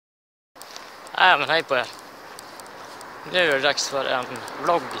Men hej på er. Nu är det dags för en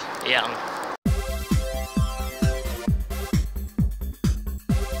vlogg igen.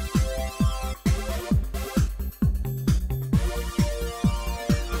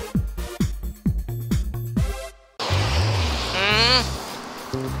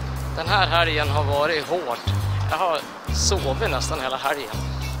 Den här helgen har varit hård. Jag har sovit nästan hela helgen.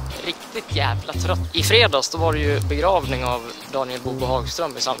 Riktigt jävla trött. I fredags då var det ju begravning av Daniel Bobo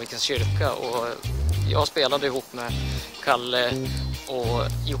Hagström i Sandvikens Kyrka. Och jag spelade ihop med Kalle och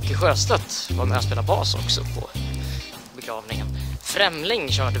Jocke Sjöstedt. Var med och spelade bas också på begravningen.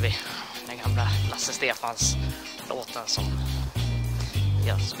 Främling körde vi. Den gamla Lasse Stefans låten som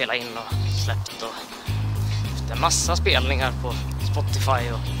jag spelade in och släppt. Och efter en massa spelningar på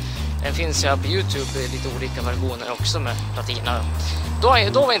Spotify och den finns ju på YouTube i lite olika versioner också med platina.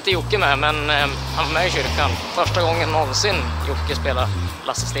 Då var inte Jocke med, men han var med i kyrkan. Första gången någonsin Jocke spelade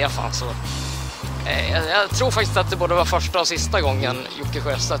Lasse Stefan. Så, jag tror faktiskt att det både var första och sista gången Jocke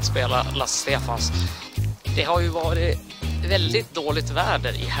Sjöstedt spelade Lasse Stefans. Det har ju varit väldigt dåligt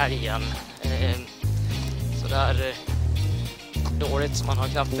väder i helgen. Sådär dåligt som man har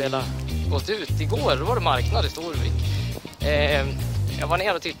knappt velat gått ut. Igår var det marknad i Storvik. Jag var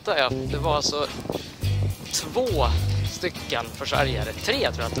nere och tittade. Ja. Det var alltså 2 stycken försäljare. 3 tror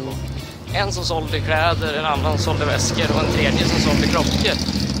jag att det var. En som sålde kläder, en annan som sålde väskor och en tredje som sålde klockor.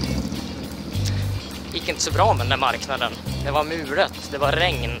 Gick inte så bra med den där marknaden. Det var mulet, det var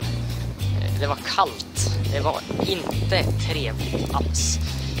regn, det var kallt. Det var inte trevligt alls.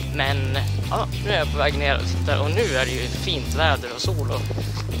 Men ja, nu är jag på väg ner och tittar och nu är det ju fint väder och sol. Och,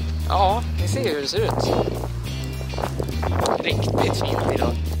 ja, ni ser hur det ser ut. Riktigt fint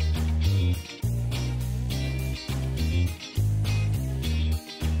idag.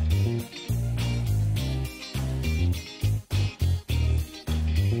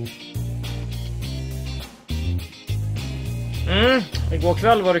 Igår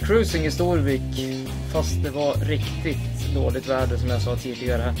kväll var det cruising i Storvik, fast det var riktigt dåligt väder som jag sa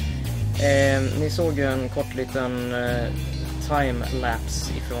tidigare. Ni såg ju en kort liten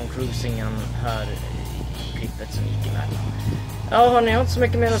time-lapse ifrån cruisingen här i klippet som gick emellan. Ja, hörni, jag har inte så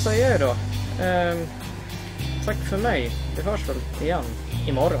mycket mer att säga idag. Tack för mig. Vi hörs väl igen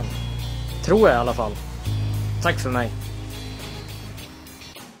imorgon. Tror jag i alla fall. Tack för mig.